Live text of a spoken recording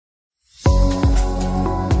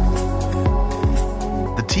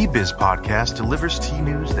Tea Biz Podcast delivers tea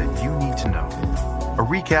news that you need to know. A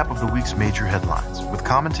recap of the week's major headlines with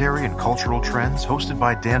commentary and cultural trends hosted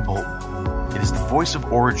by Dan Bolton. It is the voice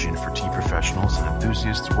of origin for tea professionals and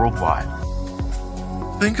enthusiasts worldwide.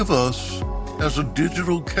 Think of us as a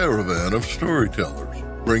digital caravan of storytellers,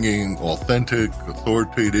 bringing authentic,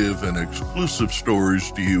 authoritative, and exclusive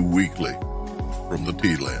stories to you weekly from the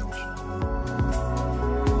tea lands.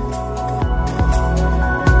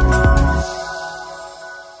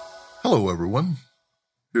 Hello, everyone.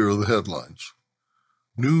 Here are the headlines.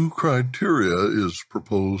 New criteria is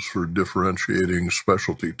proposed for differentiating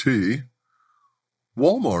specialty tea.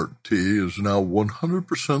 Walmart tea is now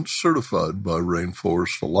 100% certified by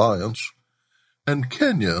Rainforest Alliance. And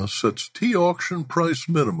Kenya sets tea auction price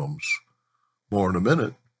minimums. More in a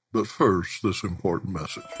minute, but first, this important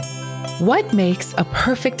message. What makes a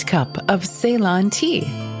perfect cup of Ceylon tea?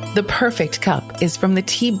 The perfect cup is from the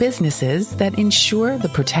tea businesses that ensure the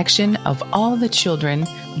protection of all the children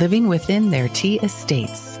living within their tea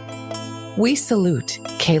estates. We salute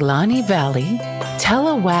Kailani Valley,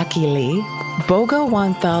 Telawakili,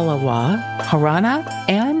 Bogawanthalawa, Harana,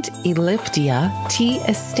 and Elliptia tea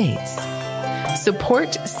estates.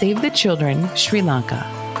 Support Save the Children, Sri Lanka.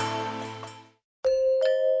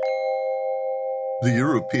 The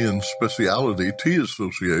European Speciality Tea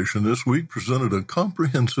Association this week presented a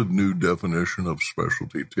comprehensive new definition of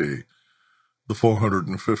specialty tea. The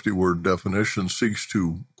 450-word definition seeks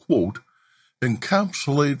to, quote,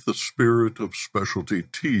 encapsulate the spirit of specialty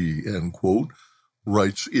tea, end quote,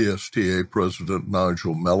 writes ESTA President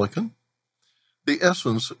Nigel Milliken. The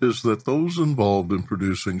essence is that those involved in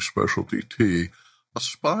producing specialty tea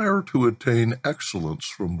aspire to attain excellence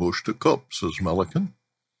from bush to cup, says Milliken.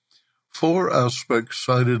 4 aspects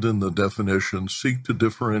cited in the definition seek to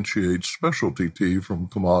differentiate specialty tea from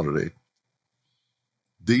commodity.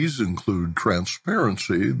 These include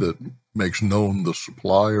transparency that makes known the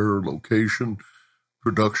supplier, location,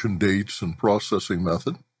 production dates, and processing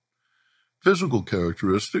method, physical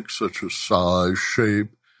characteristics such as size, shape,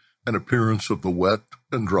 and appearance of the wet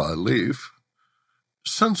and dry leaf,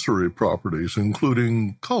 sensory properties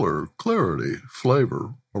including color, clarity,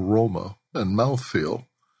 flavor, aroma, and mouthfeel,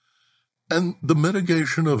 and the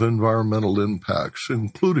mitigation of environmental impacts,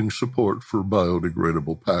 including support for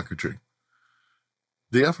biodegradable packaging.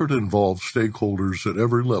 The effort involves stakeholders at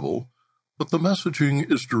every level, but the messaging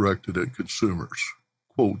is directed at consumers.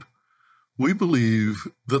 Quote, we believe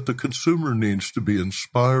that the consumer needs to be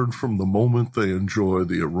inspired from the moment they enjoy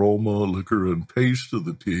the aroma, liquor, and taste of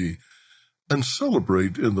the tea and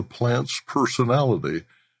celebrate in the plant's personality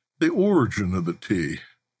the origin of the tea,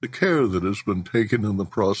 the care that has been taken in the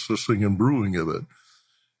processing and brewing of it,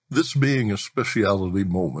 this being a specialty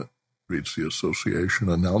moment, reads the association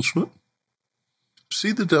announcement.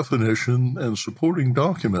 See the definition and supporting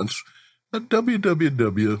documents at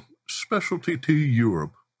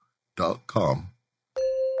www.specialtyteaeurope.com.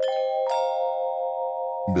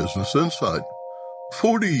 Business Insight.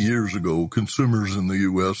 40 years ago, consumers in the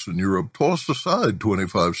U.S. and Europe tossed aside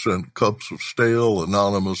 25-cent cups of stale,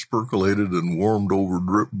 anonymous, percolated, and warmed-over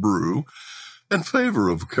drip brew in favor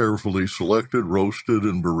of carefully selected, roasted,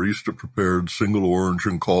 and barista-prepared single orange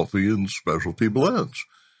and coffee and specialty blends.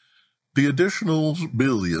 The additional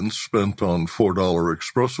billions spent on $4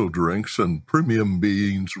 espresso drinks and premium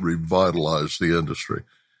beans revitalized the industry.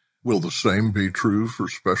 Will the same be true for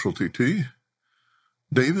specialty tea?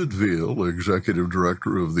 David Veal, Executive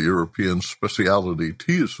Director of the European Speciality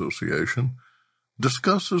Tea Association,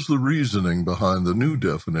 discusses the reasoning behind the new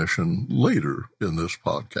definition later in this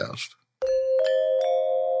podcast.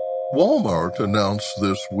 Walmart announced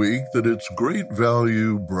this week that its great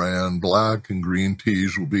value brand black and green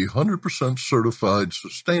teas will be 100% certified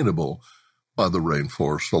sustainable by the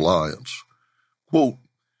Rainforest Alliance. Quote,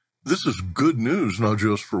 this is good news not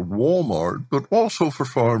just for Walmart, but also for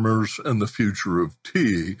farmers and the future of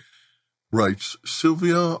tea, writes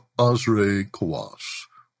Sylvia Azre-Kawas,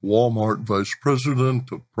 Walmart Vice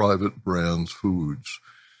President of Private Brands Foods.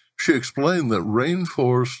 She explained that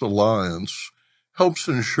Rainforest Alliance helps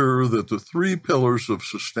ensure that the 3 pillars of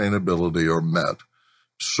sustainability are met: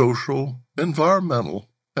 social, environmental,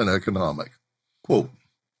 and economic. Quote,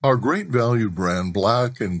 our great value brand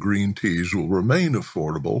black and green teas will remain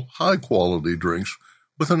affordable, high-quality drinks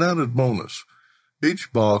with an added bonus.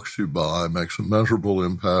 Each box you buy makes a measurable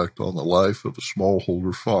impact on the life of a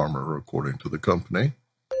smallholder farmer, according to the company.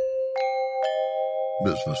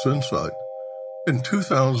 Business Insight. In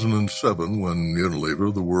 2007, when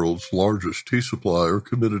Unilever, the world's largest tea supplier,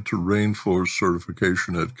 committed to rainforest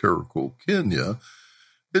certification at Kericho, Kenya,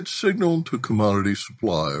 it signaled to commodity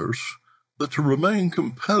suppliers that to remain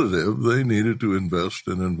competitive, they needed to invest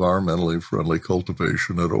in environmentally friendly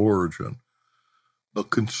cultivation at origin. A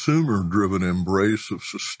consumer-driven embrace of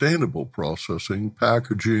sustainable processing,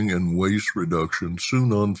 packaging, and waste reduction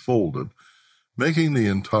soon unfolded, making the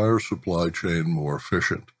entire supply chain more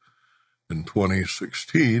efficient. In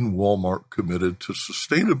 2016, Walmart committed to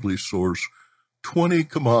sustainably source 20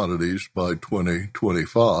 commodities by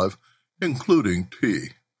 2025, including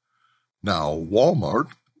tea. Now,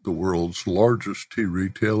 Walmart, the world's largest tea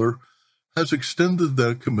retailer, has extended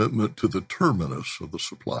that commitment to the terminus of the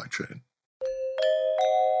supply chain.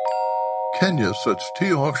 Kenya sets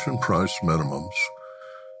tea auction price minimums.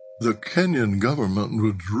 The Kenyan government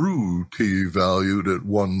withdrew tea valued at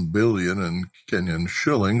 $1 billion in Kenyan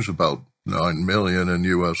shillings, about $9 million in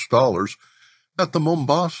US dollars, at the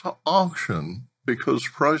Mombasa auction because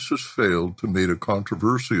prices failed to meet a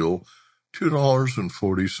controversial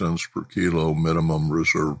 $2.40 per kilo minimum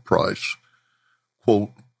reserve price.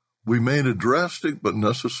 Quote, "We made a drastic but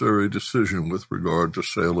necessary decision with regard to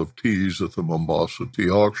sale of teas at the Mombasa tea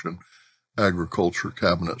auction," Agriculture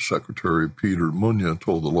Cabinet Secretary Peter Munya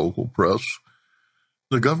told the local press.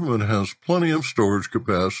 "The government has plenty of storage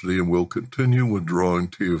capacity and will continue withdrawing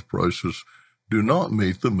tea if prices do not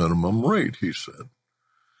meet the minimum rate," he said.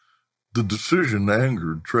 The decision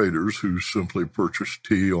angered traders who simply purchased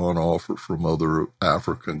tea on offer from other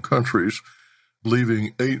African countries,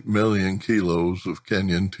 leaving 8 million kilos of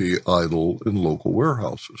Kenyan tea idle in local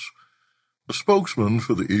warehouses. A spokesman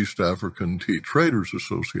for the East African Tea Traders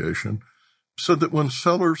Association said that when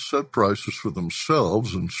sellers set prices for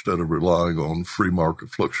themselves instead of relying on free market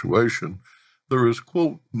fluctuation, there is,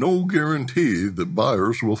 quote, "no guarantee that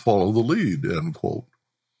buyers will follow the lead," end quote.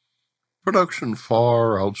 Production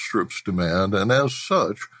far outstrips demand, and as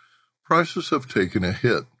such, prices have taken a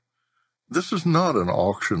hit. "This is not an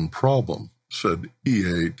auction problem," said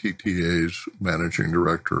EATTA's managing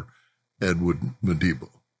director, Edward Madiba.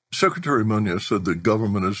 Secretary Munya said the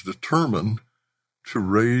government is determined to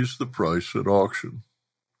raise the price at auction.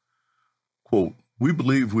 Quote, "We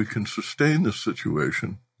believe we can sustain this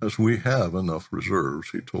situation as we have enough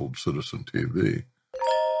reserves," he told Citizen TV.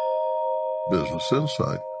 Business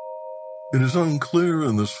Insight. It is unclear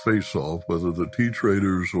in this face-off whether the tea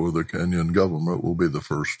traders or the Kenyan government will be the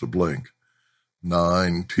first to blink.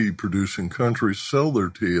 9 tea-producing countries sell their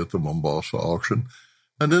tea at the Mombasa auction,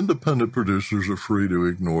 and independent producers are free to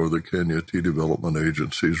ignore the Kenya Tea Development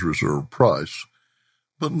Agency's reserve price.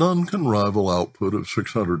 But none can rival output of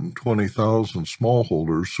 620,000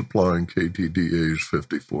 smallholders supplying KTDA's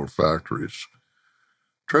 54 factories.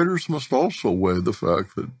 Traders must also weigh the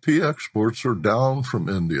fact that tea exports are down from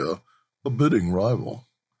India, a bidding rival.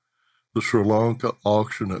 The Sri Lanka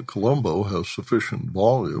auction at Colombo has sufficient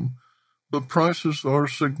volume, but prices are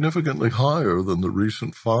significantly higher than the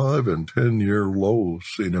recent 5- and 10-year lows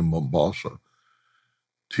seen in Mombasa.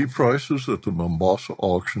 Tea prices at the Mombasa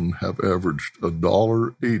auction have averaged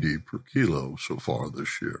 $1.80 per kilo so far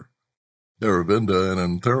this year. Aravinda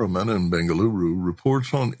Anantharaman in Bengaluru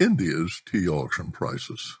reports on India's tea auction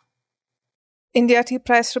prices. India Tea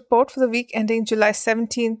Price Report for the week ending July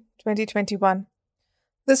 17, 2021.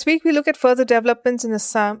 This week we look at further developments in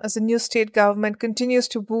Assam as the new state government continues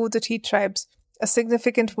to woo the tea tribes, a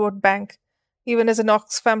significant vote bank, even as an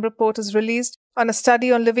Oxfam report is released on a study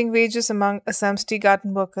on living wages among Assam's tea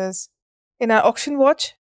garden workers. In our auction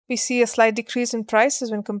watch, we see a slight decrease in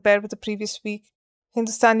prices when compared with the previous week.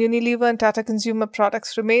 Hindustan Unilever and Tata Consumer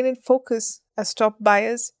Products remain in focus as top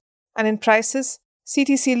buyers, and in prices,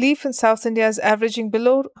 CTC Leaf in South India is averaging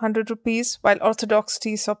below 100 rupees, while Orthodox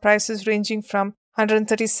tea saw prices ranging from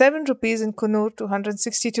 137 rupees in Kannur to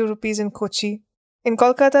 162 rupees in Kochi. In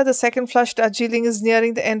Kolkata, the second flush Darjeeling is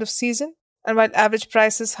nearing the end of season, and while average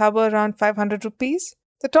prices hover around 500 rupees,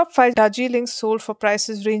 the top 5 Darjeelings sold for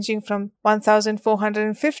prices ranging from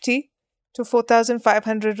 1,450 to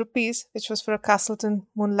 4,500 rupees, which was for a Castleton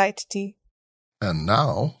Moonlight tea. And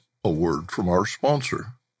now, a word from our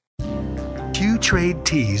sponsor. Q-Trade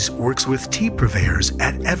Teas works with tea purveyors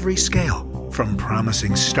at every scale, from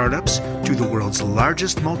promising startups to the world's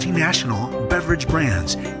largest multinational beverage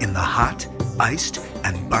brands in the hot, iced,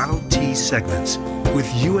 and bottled tea segments.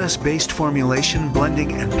 With U.S.-based formulation,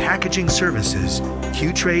 blending, and packaging services,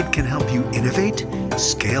 Q-Trade can help you innovate,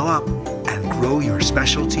 scale up, and grow your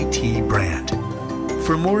specialty tea brand.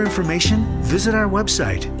 For more information, visit our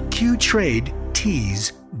website,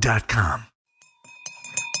 qtradeteas.com.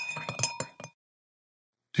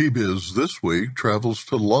 Tea-Biz this week travels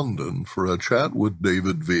to London for a chat with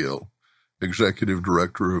David Veal, Executive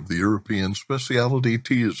Director of the European Speciality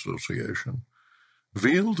Tea Association.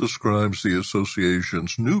 Veal describes the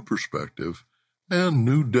association's new perspective and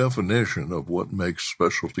new definition of what makes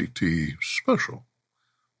specialty tea special.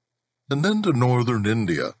 And then to northern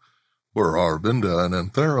India, where Aravinda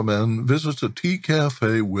Anantharaman visits a tea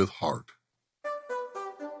cafe with heart.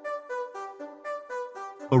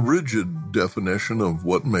 A rigid definition of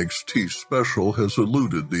what makes tea special has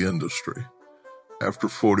eluded the industry. After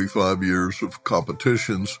 45 years of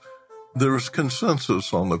competitions, there is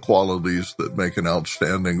consensus on the qualities that make an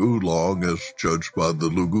outstanding oolong as judged by the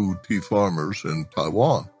Lugu Tea Farmers in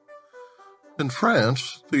Taiwan. In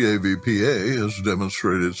France, the AVPA has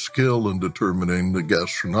demonstrated skill in determining the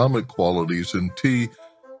gastronomic qualities in tea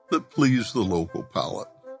that please the local palate.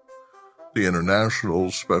 The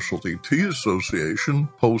International Specialty Tea Association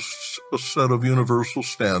posts a set of universal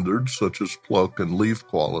standards such as pluck and leaf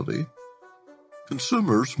quality.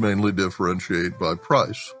 Consumers mainly differentiate by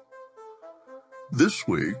price. This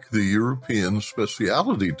week, the European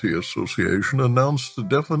Speciality Tea Association announced a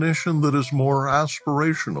definition that is more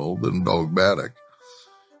aspirational than dogmatic.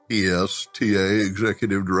 ESTA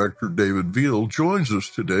Executive Director David Veal joins us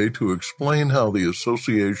today to explain how the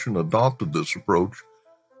association adopted this approach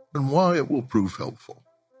and why it will prove helpful.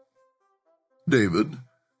 David,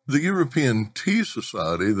 the European Tea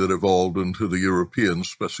Society that evolved into the European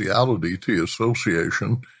Speciality Tea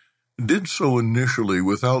Association did so initially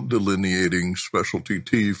without delineating specialty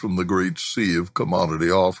tea from the great sea of commodity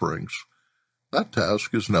offerings. That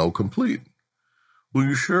task is now complete. Will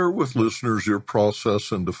you share with listeners your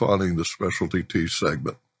process in defining the specialty tea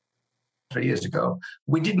segment? 3 years ago,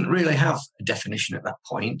 we didn't really have a definition at that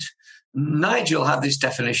point. Nigel had this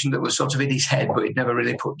definition that was sort of in his head, but he'd never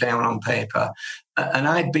really put down on paper. And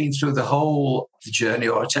I'd been through the whole journey,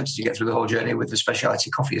 or attempted to get through the whole journey, with the Specialty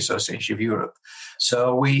Coffee Association of Europe.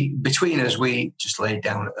 So between us, we just laid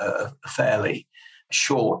down a fairly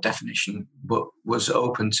short definition, but was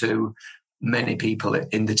open to many people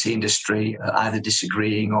in the tea industry either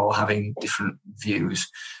disagreeing or having different views.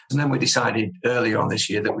 And then we decided earlier on this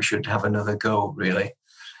year that we should have another go, really.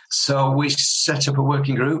 So we set up a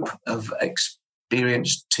working group of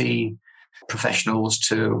experienced tea professionals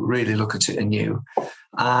to really look at it anew.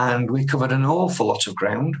 And we covered an awful lot of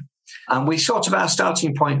ground. And our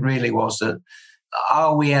starting point really was that,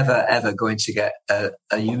 are we ever going to get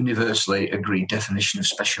a universally agreed definition of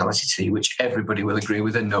specialty tea, which everybody will agree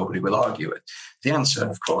with and nobody will argue with? The answer,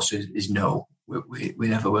 of course, is no. We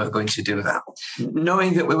never were going to do that.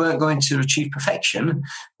 Knowing that we weren't going to achieve perfection,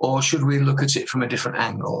 or should we look at it from a different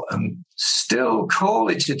angle and still call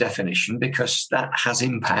it a definition because that has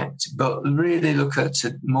impact, but really look at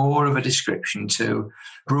more of a description to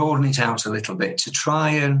broaden it out a little bit, to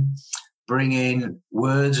try and bring in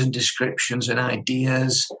words and descriptions and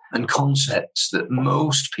ideas and concepts that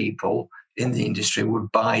most people in the industry would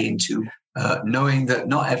buy into, knowing that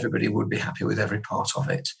not everybody would be happy with every part of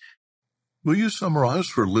it. Will you summarize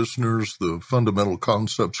for listeners the fundamental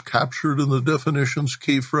concepts captured in the definition's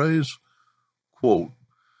key phrase? Quote,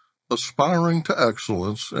 aspiring to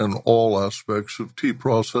excellence in all aspects of tea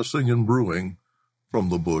processing and brewing, from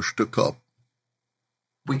the bush to cup.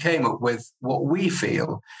 We came up with what we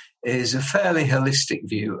feel is a fairly holistic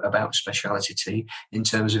view about specialty tea, in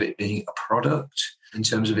terms of it being a product, in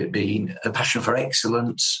terms of it being a passion for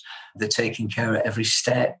excellence, the taking care at every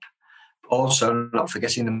step. Also, not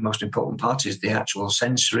forgetting the most important part is the actual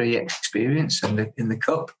sensory experience in the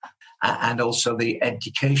cup, and also the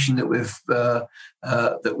education that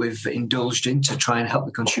we've indulged in to try and help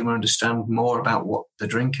the consumer understand more about what they're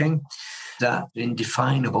drinking. That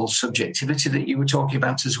indefinable subjectivity that you were talking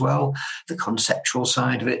about as well, the conceptual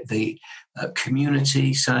side of it, the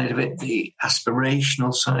community side of it, the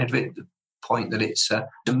aspirational side of it, the point that it's a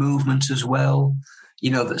movement as well,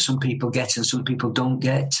 that some people get and some people don't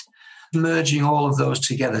get. Merging all of those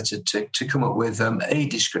together to come up with a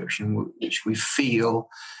description which we feel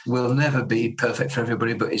will never be perfect for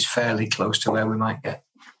everybody, but is fairly close to where we might get.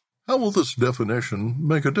 How will this definition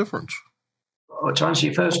make a difference? To answer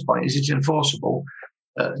your first point, is it enforceable?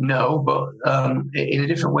 No, but in a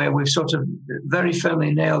different way, we've sort of very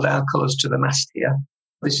firmly nailed our colours to the mast here.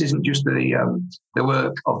 This isn't just the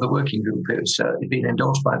work of the working group. It's been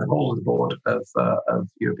endorsed by the whole of the board of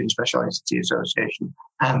European Speciality Tea Association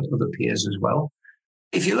and other peers as well.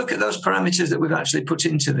 If you look at those parameters that we've actually put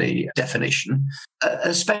into the definition,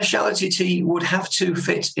 a specialty tea would have to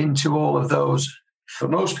fit into all of those for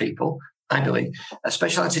most people. I believe a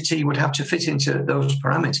specialty tea would have to fit into those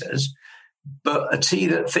parameters, but a tea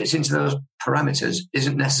that fits into those parameters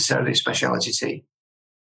isn't necessarily a specialty tea.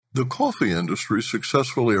 The coffee industry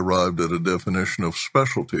successfully arrived at a definition of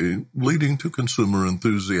specialty, leading to consumer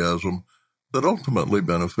enthusiasm that ultimately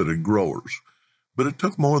benefited growers. But it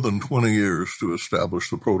took more than 20 years to establish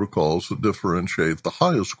the protocols that differentiate the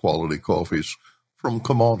highest quality coffees from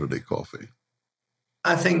commodity coffee.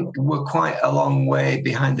 I think we're quite a long way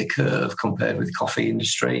behind the curve compared with the coffee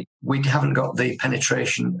industry. We haven't got the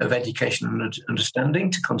penetration of education and understanding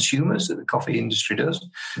to consumers that the coffee industry does,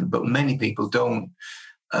 but many people don't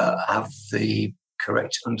have the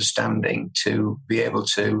correct understanding to be able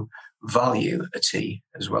to value a tea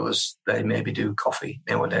as well as they maybe do coffee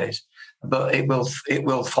nowadays. But it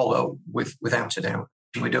will follow without a doubt.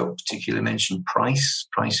 We don't particularly mention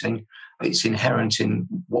pricing. It's inherent in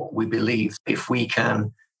what we believe. If we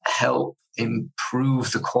can help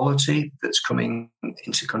improve the quality that's coming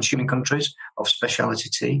into consuming countries of specialty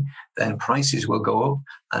tea, then prices will go up,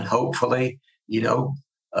 and hopefully,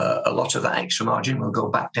 a lot of that extra margin will go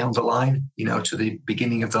back down the line, to the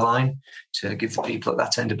beginning of the line, to give the people at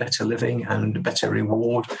that end a better living and a better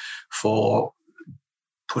reward for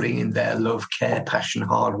putting in their love, care, passion,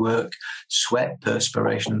 hard work, sweat,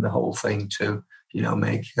 perspiration, the whole thing to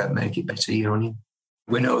make it better year on year.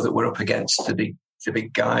 We know that we're up against the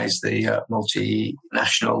big guys, the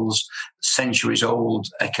multinationals, centuries-old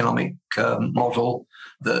economic model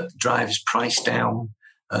that drives price down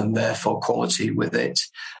and therefore quality with it.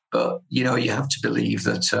 But, you have to believe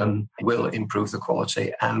that it will improve the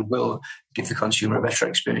quality and will give the consumer a better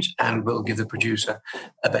experience and will give the producer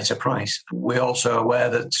a better price. We're also aware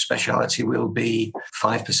that specialty will be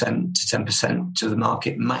 5% to 10% to the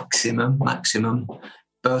market maximum,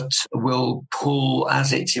 but will pull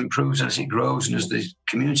as it improves, as it grows, and as the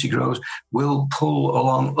community grows, will pull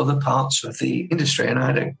along other parts of the industry. And I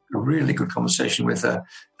had a really good conversation with a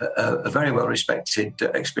very well-respected,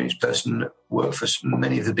 experienced person who worked for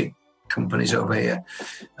many of the big companies over here,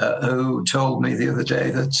 who told me the other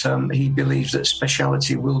day that he believes that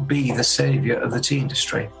specialty will be the saviour of the tea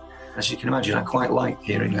industry. As you can imagine, I quite like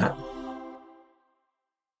hearing that.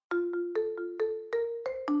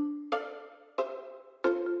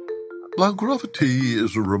 La Gravitea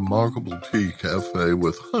is a remarkable tea cafe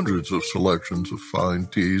with hundreds of selections of fine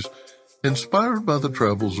teas inspired by the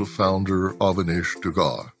travels of founder Avinash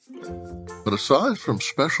Dugar. But aside from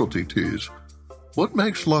specialty teas, what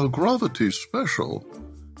makes La Gravitea special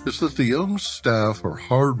is that the young staff are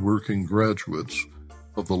hard-working graduates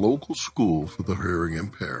of the local school for the hearing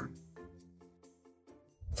impaired.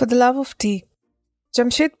 For the love of tea,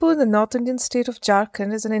 Jamshedpur in the North Indian state of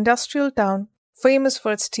Jharkand is an industrial town famous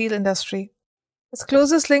for its steel industry. Its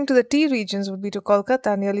closest link to the tea regions would be to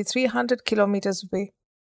Kolkata, nearly 300 kilometers away.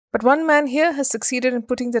 But one man here has succeeded in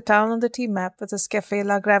putting the town on the tea map with his café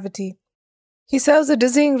La Gravitea. He serves a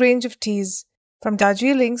dizzying range of teas, from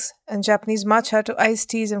Darjeelings and Japanese matcha to iced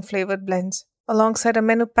teas and flavored blends, alongside a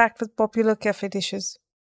menu packed with popular café dishes.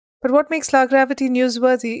 But what makes La Gravitea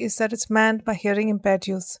newsworthy is that it's manned by hearing-impaired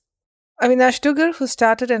youth. Avinash Dugar, who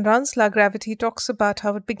started and runs La Gravitea, talks about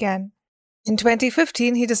how it began. In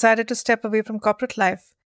 2015, he decided to step away from corporate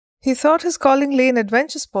life. He thought his calling lay in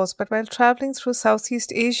adventure sports, but while traveling through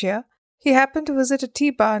Southeast Asia, he happened to visit a tea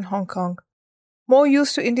bar in Hong Kong. More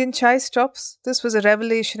used to Indian chai stops, this was a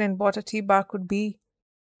revelation in what a tea bar could be.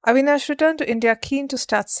 Avinash returned to India keen to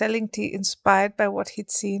start selling tea inspired by what he'd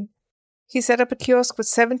seen. He set up a kiosk with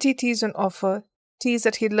 70 teas on offer, teas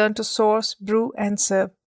that he'd learned to source, brew, and serve.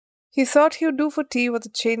 He thought he would do for tea what the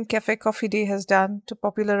chain Cafe Coffee Day has done to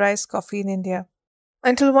popularize coffee in India.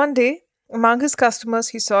 Until one day, among his customers,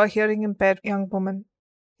 he saw a hearing-impaired young woman.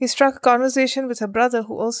 He struck a conversation with her brother,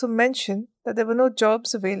 who also mentioned that there were no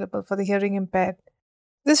jobs available for the hearing-impaired.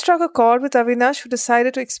 This struck a chord with Avinash, who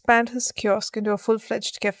decided to expand his kiosk into a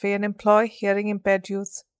full-fledged cafe and employ hearing-impaired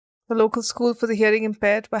youth. The local school for the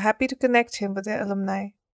hearing-impaired were happy to connect him with their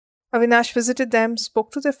alumni. Avinash visited them,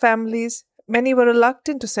 spoke to their families. Many were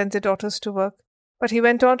reluctant to send their daughters to work, but he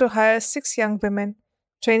went on to hire 6 young women,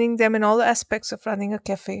 training them in all aspects of running a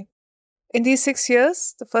cafe. In these 6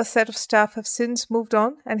 years, the first set of staff have since moved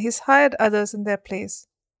on, and he's hired others in their place,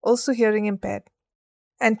 also hearing impaired.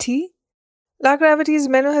 And tea? La Gravitea's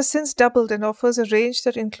menu has since doubled and offers a range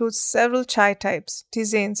that includes several chai types,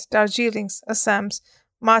 tisanes, Darjeelings, Assams,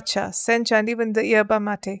 matcha, sencha, and even the yerba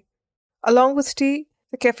mate. Along with tea,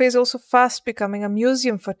 the cafe is also fast becoming a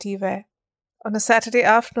museum for teaware. On a Saturday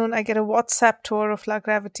afternoon, I get a WhatsApp tour of La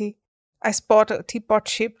Gravitea. I spot a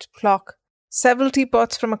teapot-shaped clock, several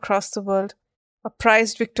teapots from across the world, a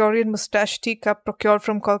prized Victorian moustache teacup procured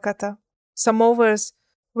from Kolkata, samovars,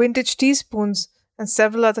 vintage teaspoons, and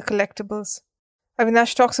several other collectibles.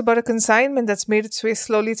 Avinash talks about a consignment that's made its way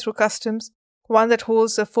slowly through customs, one that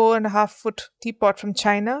holds a 4.5-foot teapot from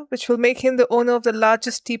China, which will make him the owner of the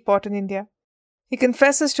largest teapot in India. He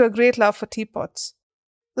confesses to a great love for teapots.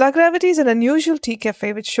 La Gravitea is an unusual tea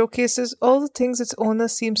cafe which showcases all the things its owner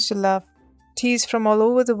seems to love. Teas from all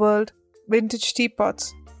over the world, vintage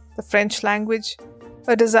teapots, the French language,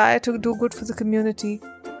 a desire to do good for the community.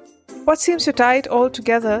 What seems to tie it all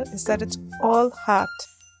together is that it's all heart.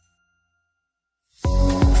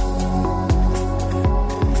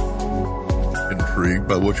 Intrigued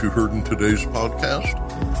by what you heard in today's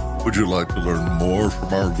podcast? Would you like to learn more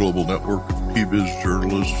from our global network of tea-biz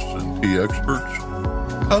journalists and tea experts?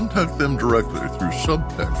 Contact them directly through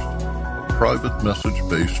Subtext, a private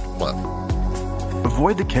message-based platform.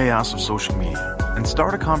 Avoid the chaos of social media and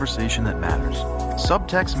start a conversation that matters.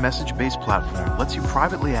 Subtext message-based platform lets you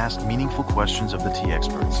privately ask meaningful questions of the tea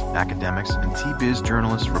experts, academics, and tea-biz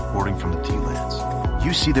journalists reporting from the tea lands.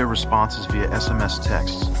 You see their responses via SMS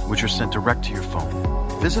texts, which are sent direct to your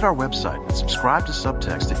phone. Visit our website and subscribe to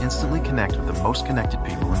Subtext to instantly connect with the most connected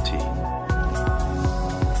people in tea.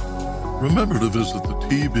 Remember to visit the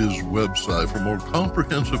Tea-Biz website for more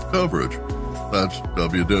comprehensive coverage. That's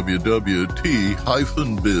www.t-biz.com.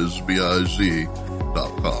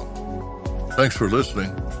 Thanks for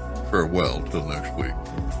listening. Farewell till next week.